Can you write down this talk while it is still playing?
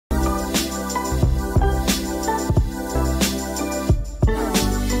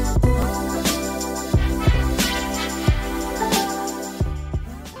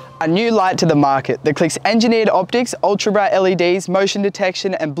A new light to the market. The CLIQ's engineered optics, ultra bright LEDs, motion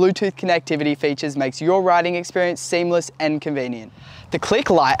detection and Bluetooth connectivity features makes your riding experience seamless and convenient. The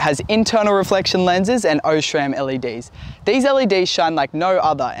CLIQ light has internal reflection lenses and OSRAM LEDs. These LEDs shine like no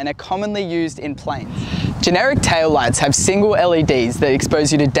other and are commonly used in planes. Generic tail lights have single LEDs that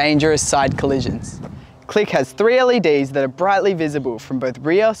expose you to dangerous side collisions. CLIQ has 3 LEDs that are brightly visible from both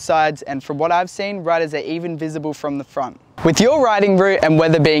rear, sides, and from what I've seen, riders are even visible from the front. With your riding route and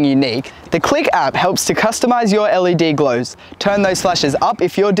weather being unique, the CLIQ app helps to customize your LED glows. Turn those flashes up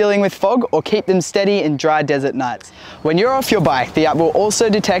if you're dealing with fog or keep them steady in dry desert nights. When you're off your bike, the app will also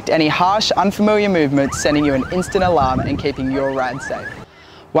detect any harsh, unfamiliar movements, sending you an instant alarm and keeping your ride safe.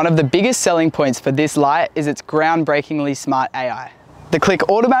 One of the biggest selling points for this light is its groundbreakingly smart AI. The CLIQ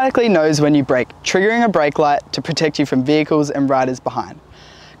automatically knows when you brake, triggering a brake light to protect you from vehicles and riders behind.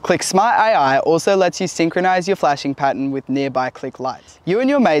 CLIQ Smart AI also lets you synchronize your flashing pattern with nearby CLIQ lights. You and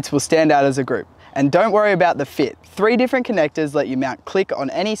your mates will stand out as a group. And don't worry about the fit. 3 different connectors let you mount CLIQ on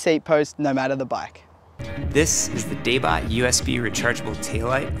any seat post, no matter the bike. This is the Daybot USB rechargeable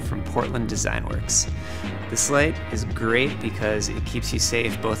taillight from Portland Design Works. This light is great because it keeps you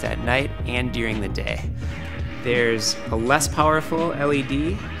safe both at night and during the day. There's a less powerful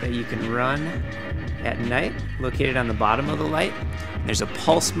LED that you can run at night, located on the bottom of the light. There's a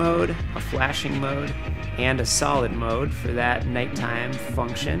pulse mode, a flashing mode, and a solid mode for that nighttime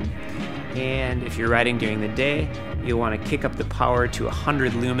function. And if you're riding during the day, you'll want to kick up the power to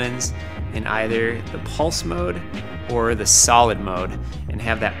 100 lumens in either the pulse mode or the solid mode and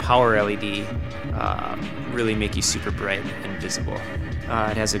have that power LED really make you super bright and visible.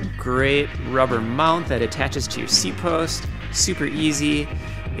 It has a great rubber mount that attaches to your seat post, super easy.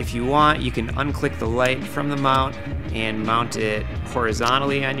 If you want, you can unclick the light from the mount and mount it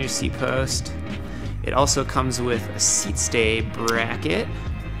horizontally on your seat post. It also comes with a seat stay bracket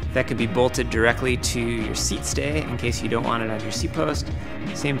that could be bolted directly to your seat stay in case you don't want it on your seat post.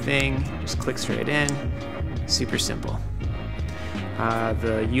 Same thing, just clicks right in, super simple.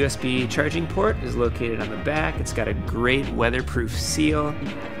 The USB charging port is located on the back. It's got a great weatherproof seal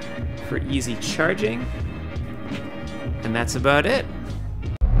for easy charging. And that's about it.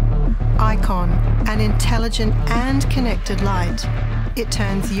 Icon, an intelligent and connected light. It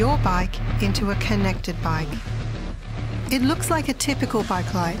turns your bike into a connected bike. It looks like a typical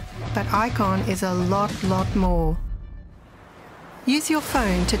bike light, but Icon is a lot more. Use your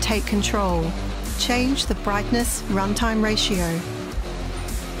phone to take control. Change the brightness runtime ratio.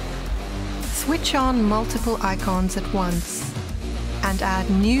 Switch on multiple icons at once and add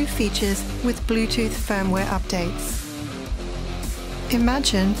new features with Bluetooth firmware updates.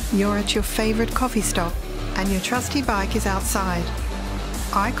 Imagine you're at your favorite coffee stop and your trusty bike is outside.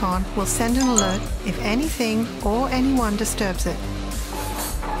 Icon will send an alert if anything or anyone disturbs it.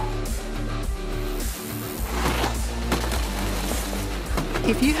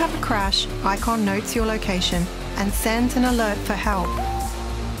 If you have a crash, Icon notes your location and sends an alert for help.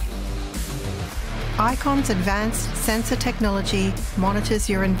 Icon's advanced sensor technology monitors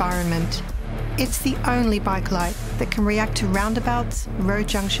your environment. It's the only bike light that can react to roundabouts, road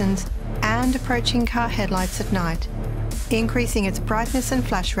junctions, and approaching car headlights at night, increasing its brightness and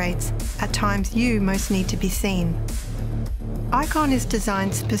flash rates at times you most need to be seen. Icon is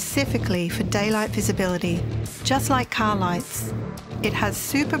designed specifically for daylight visibility, just like car lights. It has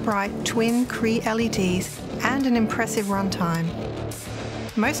super bright twin Cree LEDs and an impressive runtime.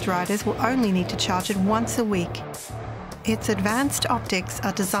 Most riders will only need to charge it once a week. Its advanced optics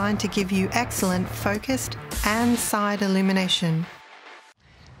are designed to give you excellent focused and side illumination.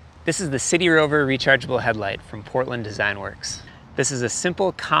 This is the City Rover rechargeable headlight from Portland Design Works. This is a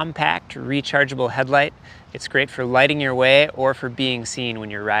simple, compact, rechargeable headlight. It's great for lighting your way or for being seen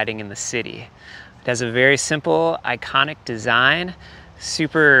when you're riding in the city. It has a very simple, iconic design,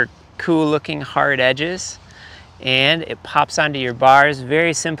 super cool looking hard edges, and it pops onto your bars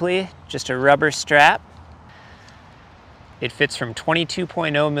very simply, just a rubber strap. It fits from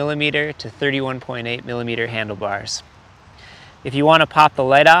 22.0 millimeter to 31.8 millimeter handlebars. If you want to pop the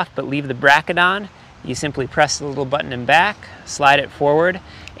light off but leave the bracket on, you simply press the little button in back, slide it forward,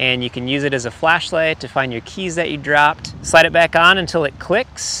 and you can use it as a flashlight to find your keys that you dropped. Slide it back on until it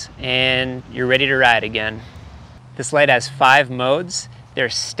clicks and you're ready to ride again. This light has 5 modes. There are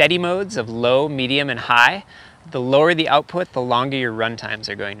steady modes of low, medium, and high. The lower the output, the longer your run times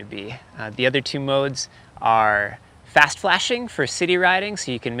are going to be. The other 2 modes are fast flashing for city riding,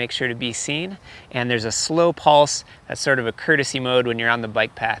 so you can make sure to be seen, and there's a slow pulse. That's sort of a courtesy mode when you're on the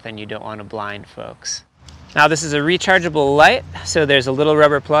bike path and you don't want to blind folks. Now this is a rechargeable light, so there's a little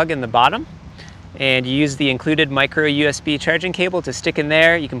rubber plug in the bottom, And you use the included micro USB charging cable to stick in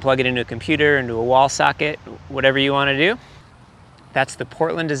there. You can plug it into a computer, into a wall socket, whatever you want to do. That's the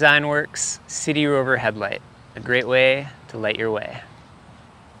Portland Design Works City Rover headlight. A great way to light your way.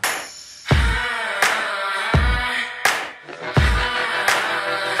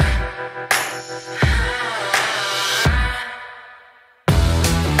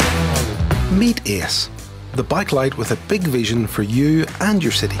 Meet Ace, the bike light with a big vision for you and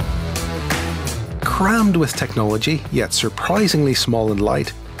your city. Crammed with technology, yet surprisingly small and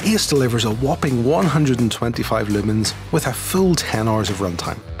light, Ace delivers a whopping 125 lumens with a full 10 hours of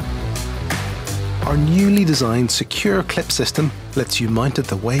runtime. Our newly designed secure clip system lets you mount it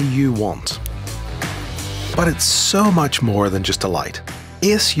the way you want. But it's so much more than just a light.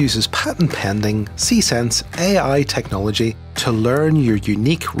 Ace uses patent-pending C-Sense AI technology to learn your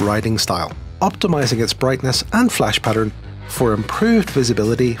unique riding style, optimizing its brightness and flash pattern for improved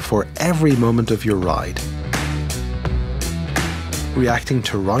visibility for every moment of your ride. Reacting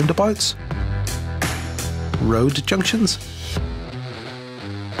to roundabouts, road junctions,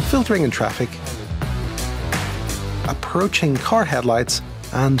 filtering in traffic, approaching car headlights,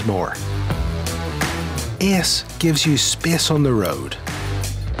 and more. Ace gives you space on the road.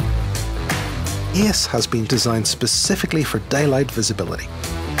 Ace has been designed specifically for daylight visibility.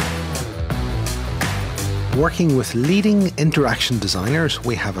 Working with leading interaction designers,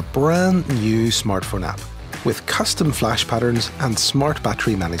 we have a brand new smartphone app with custom flash patterns and smart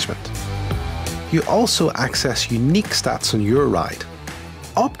battery management. You also access unique stats on your ride.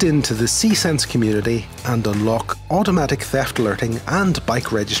 Opt into the C-Sense community and unlock automatic theft alerting and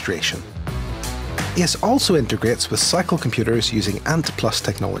bike registration. Ace also integrates with cycle computers using Ant Plus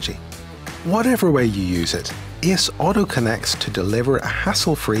technology. Whatever way you use it, Ace auto-connects to deliver a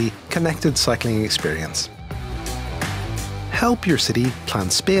hassle-free, connected cycling experience. Help your city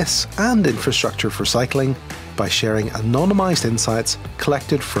plan space and infrastructure for cycling by sharing anonymised insights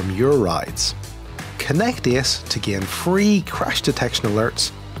collected from your rides. Connect Ace to gain free crash detection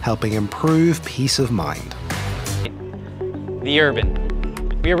alerts, helping improve peace of mind. The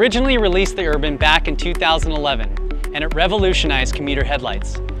Urban. We originally released the Urban back in 2011, and it revolutionized commuter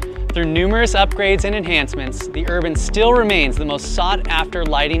headlights. Through numerous upgrades and enhancements, the Urban still remains the most sought-after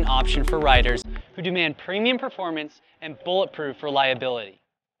lighting option for riders who demand premium performance and bulletproof reliability.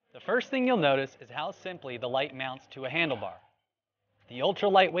 The first thing you'll notice is how simply the light mounts to a handlebar. The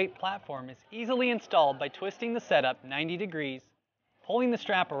ultra-lightweight platform is easily installed by twisting the setup 90 degrees, pulling the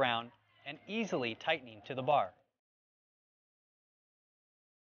strap around, and easily tightening to the bar.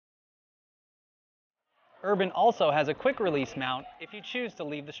 Urban also has a quick release mount if you choose to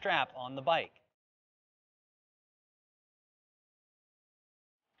leave the strap on the bike.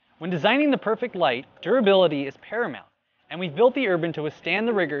 When designing the perfect light, durability is paramount, and we've built the Urban to withstand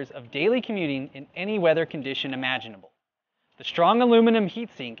the rigors of daily commuting in any weather condition imaginable. The strong aluminum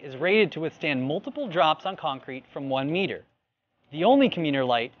heatsink is rated to withstand multiple drops on concrete from 1 meter, the only commuter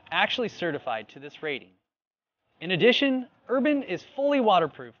light actually certified to this rating. In addition, Urban is fully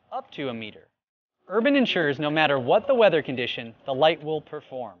waterproof up to 1 meter. Urban ensures no matter what the weather condition, the light will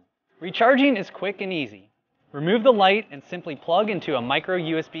perform. Recharging is quick and easy. Remove the light and simply plug into a micro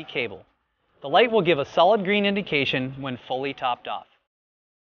USB cable. The light will give a solid green indication when fully topped off.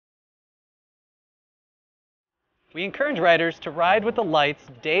 We encourage riders to ride with the lights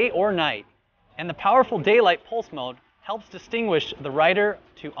day or night, and the powerful daylight pulse mode helps distinguish the rider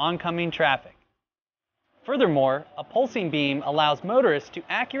to oncoming traffic. Furthermore, a pulsing beam allows motorists to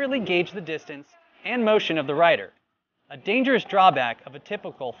accurately gauge the distance and motion of the rider, a dangerous drawback of a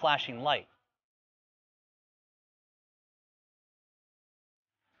typical flashing light.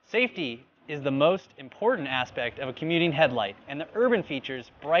 Safety is the most important aspect of a commuting headlight, and the Urban features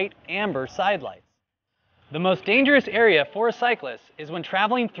bright amber side lights. The most dangerous area for a cyclist is when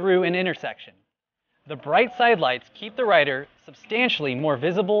traveling through an intersection. The bright side lights keep the rider substantially more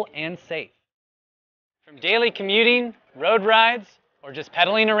visible and safe. From daily commuting, road rides, or just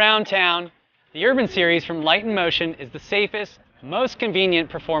pedaling around town, the Urban series from Light & Motion is the safest, most convenient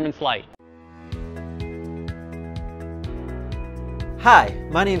performance light. Hi,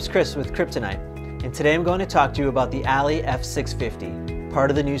 my name's Chris with Kryptonite, and today I'm going to talk to you about the Alley F650,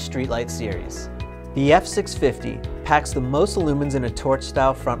 part of the new Streetlight series. The F650 packs the most lumens in a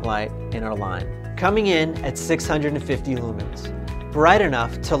torch-style front light in our line, coming in at 650 lumens, bright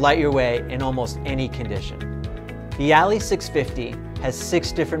enough to light your way in almost any condition. The Alley 650 has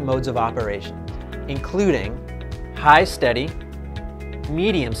 6 different modes of operation, including high steady,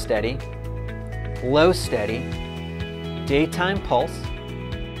 medium steady, low steady, daytime pulse,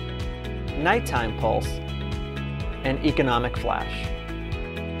 nighttime pulse, and economic flash.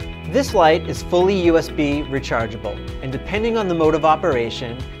 This light is fully USB rechargeable, and depending on the mode of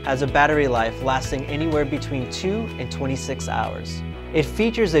operation, has a battery life lasting anywhere between 2 and 26 hours. It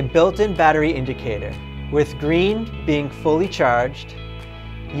features a built-in battery indicator, with green being fully charged,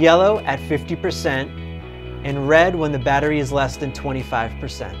 yellow at 50%, and red when the battery is less than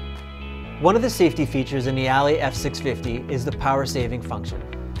 25%. One of the safety features in the Alley F650 is the power saving function.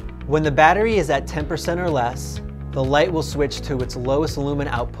 When the battery is at 10% or less, the light will switch to its lowest lumen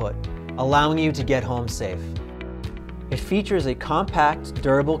output, allowing you to get home safe. It features a compact,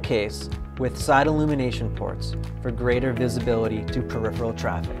 durable case with side illumination ports for greater visibility to peripheral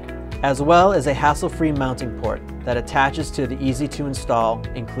traffic, as well as a hassle-free mounting port that attaches to the easy-to-install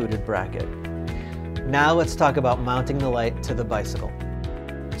included bracket. Now let's talk about mounting the light to the bicycle.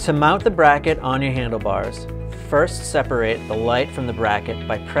 To mount the bracket on your handlebars, first separate the light from the bracket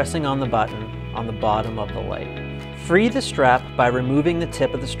by pressing on the button on the bottom of the light. Free the strap by removing the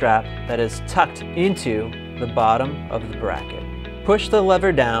tip of the strap that is tucked into the bottom of the bracket. Push the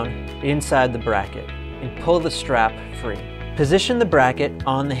lever down inside the bracket and pull the strap free. Position the bracket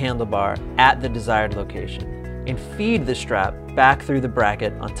on the handlebar at the desired location and feed the strap back through the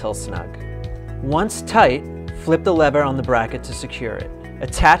bracket until snug. Once tight, flip the lever on the bracket to secure it.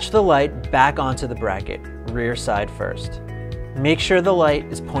 Attach the light back onto the bracket, rear side first. Make sure the light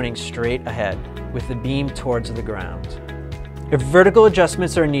is pointing straight ahead, with the beam towards the ground. If vertical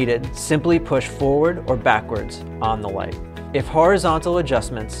adjustments are needed, simply push forward or backwards on the light. If horizontal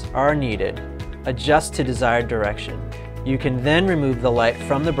adjustments are needed, adjust to desired direction. You can then remove the light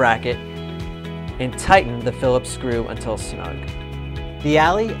from the bracket and tighten the Phillips screw until snug. The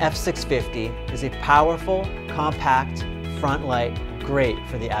Alley F650 is a powerful, compact front light great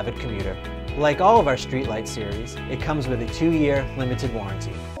for the avid commuter. Like all of our streetlight series, it comes with a 2-year limited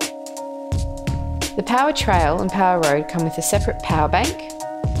warranty. The Power Trail and Power Road come with a separate power bank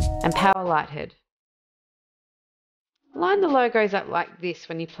and power light head. Line the logos up like this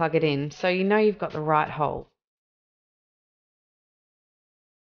when you plug it in so you know you've got the right hole.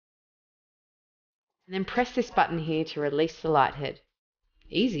 And then press this button here to release the light head.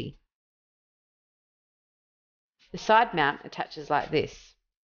 Easy. The side mount attaches like this.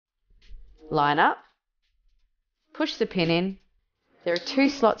 Line up, push the pin in. There are 2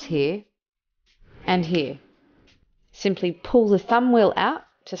 slots here and here. Simply pull the thumb wheel out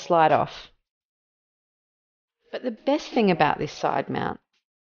to slide off. But the best thing about this side mount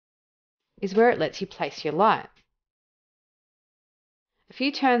is where it lets you place your light. A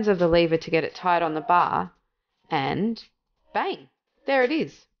few turns of the lever to get it tight on the bar and bang, there it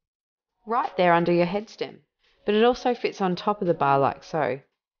is, right there under your head stem. But it also fits on top of the bar like so.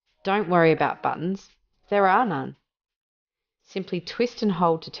 Don't worry about buttons, there are none. Simply twist and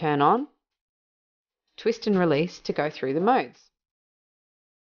hold to turn on, twist and release to go through the modes.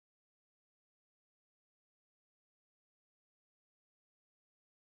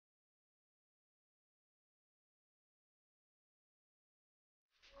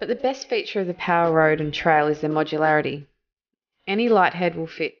 But the best feature of the Power Road and Trail is their modularity. Any light head will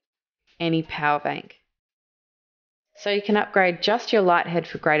fit any power bank. So you can upgrade just your light head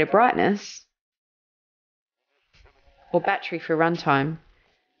for greater brightness or battery for runtime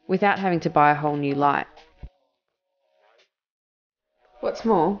without having to buy a whole new light. What's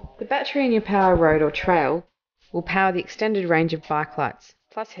more, the battery in your Power Road or Trail will power the extended range of bike lights,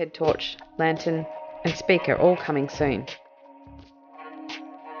 plus head torch, lantern and speaker all coming soon.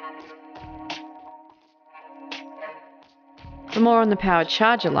 For more on the powered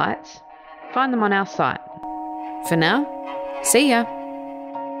charger lights, find them on our site. For now, see ya!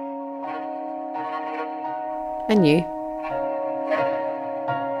 And you.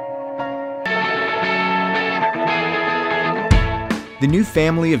 The new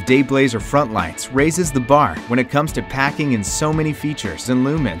family of Dayblazer front lights raises the bar when it comes to packing in so many features and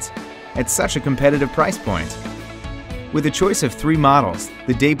lumens at such a competitive price point. With a choice of 3 models,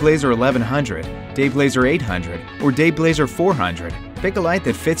 the Dayblazer 1100, Dayblazer 800, or Dayblazer 400, pick a light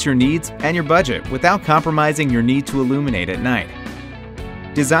that fits your needs and your budget without compromising your need to illuminate at night.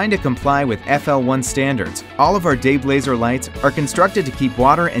 Designed to comply with FL1 standards, all of our Dayblazer lights are constructed to keep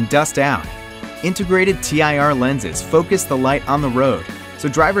water and dust out. Integrated TIR lenses focus the light on the road, so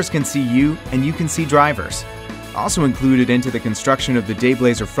drivers can see you and you can see drivers. Also included into the construction of the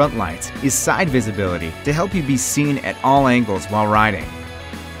Dayblazer front lights is side visibility to help you be seen at all angles while riding.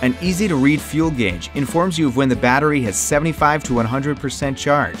 An easy-to-read fuel gauge informs you of when the battery has 75 to 100%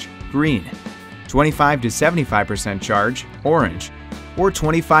 charge, green, 25 to 75% charge, orange, or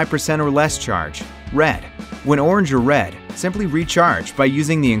 25% or less charge, red. When orange or red, simply recharge by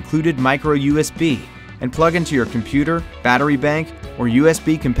using the included micro USB, and plug into your computer, battery bank, or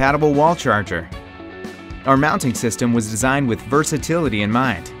USB-compatible wall charger. Our mounting system was designed with versatility in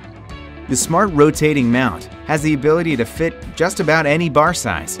mind. The smart rotating mount has the ability to fit just about any bar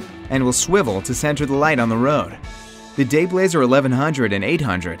size and will swivel to center the light on the road. The Dayblazer 1100 and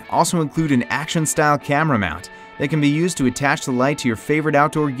 800 also include an action-style camera mount that can be used to attach the light to your favorite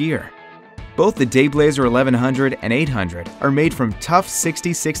outdoor gear. Both the Dayblazer 1100 and 800 are made from tough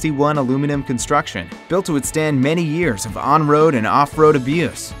 6061 aluminum construction built to withstand many years of on-road and off-road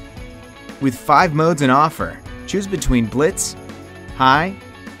abuse. With 5 modes in offer, choose between Blitz, High,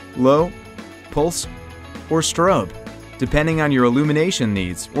 Low, Pulse, or Strobe, depending on your illumination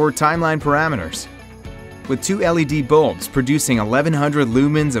needs or timeline parameters. With 2 LED bulbs producing 1100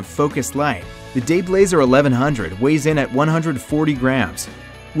 lumens of focused light, the Dayblazer 1100 weighs in at 140 grams,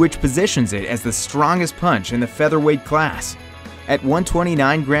 which positions it as the strongest punch in the featherweight class. At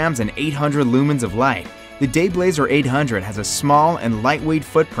 129 grams and 800 lumens of light, the Dayblazer 800 has a small and lightweight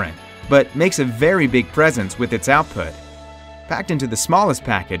footprint, but makes a very big presence with its output. Packed into the smallest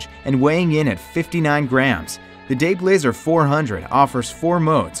package and weighing in at 59 grams, the Dayblazer 400 offers 4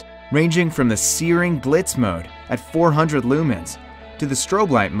 modes, ranging from the searing Blitz mode at 400 lumens to the strobe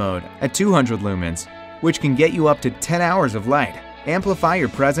light mode at 200 lumens, which can get you up to 10 hours of light. Amplify your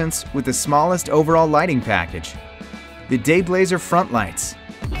presence with the smallest overall lighting package. The Dayblazer front lights.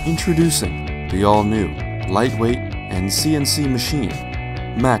 Introducing the all-new, lightweight, and CNC machine,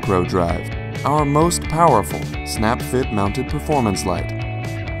 Macro Drive, our most powerful snap-fit mounted performance light.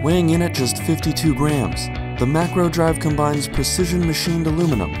 Weighing in at just 52 grams, the Macro Drive combines precision machined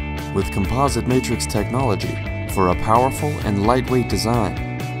aluminum with composite matrix technology for a powerful and lightweight design,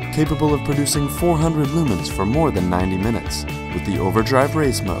 capable of producing 400 lumens for more than 90 minutes with the Overdrive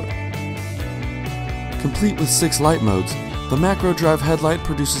Race mode. Complete with 6 light modes, the Macro Drive headlight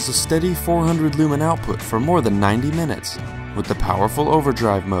produces a steady 400 lumen output for more than 90 minutes with the powerful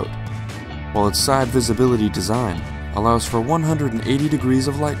Overdrive mode, while its side visibility design allows for 180 degrees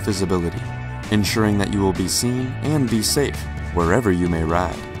of light visibility, ensuring that you will be seen and be safe wherever you may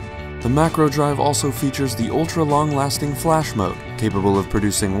ride. The Macro Drive also features the ultra-long-lasting flash mode, capable of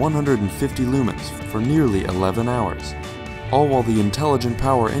producing 150 lumens for nearly 11 hours, all while the intelligent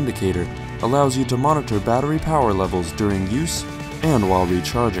power indicator allows you to monitor battery power levels during use and while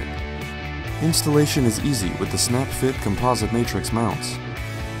recharging. Installation is easy with the snap-fit composite matrix mounts.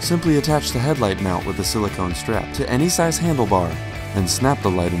 Simply attach the headlight mount with a silicone strap to any size handlebar and snap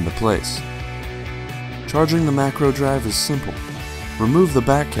the light into place. Charging the Macro Drive is simple. Remove the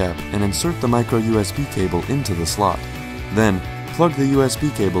back cap and insert the micro USB cable into the slot. Then, plug the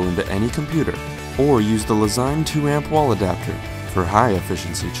USB cable into any computer or use the lezyne 2-amp wall adapter for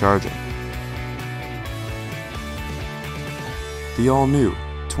high-efficiency charging. The all-new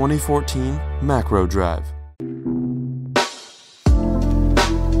 2014 Macro Drive.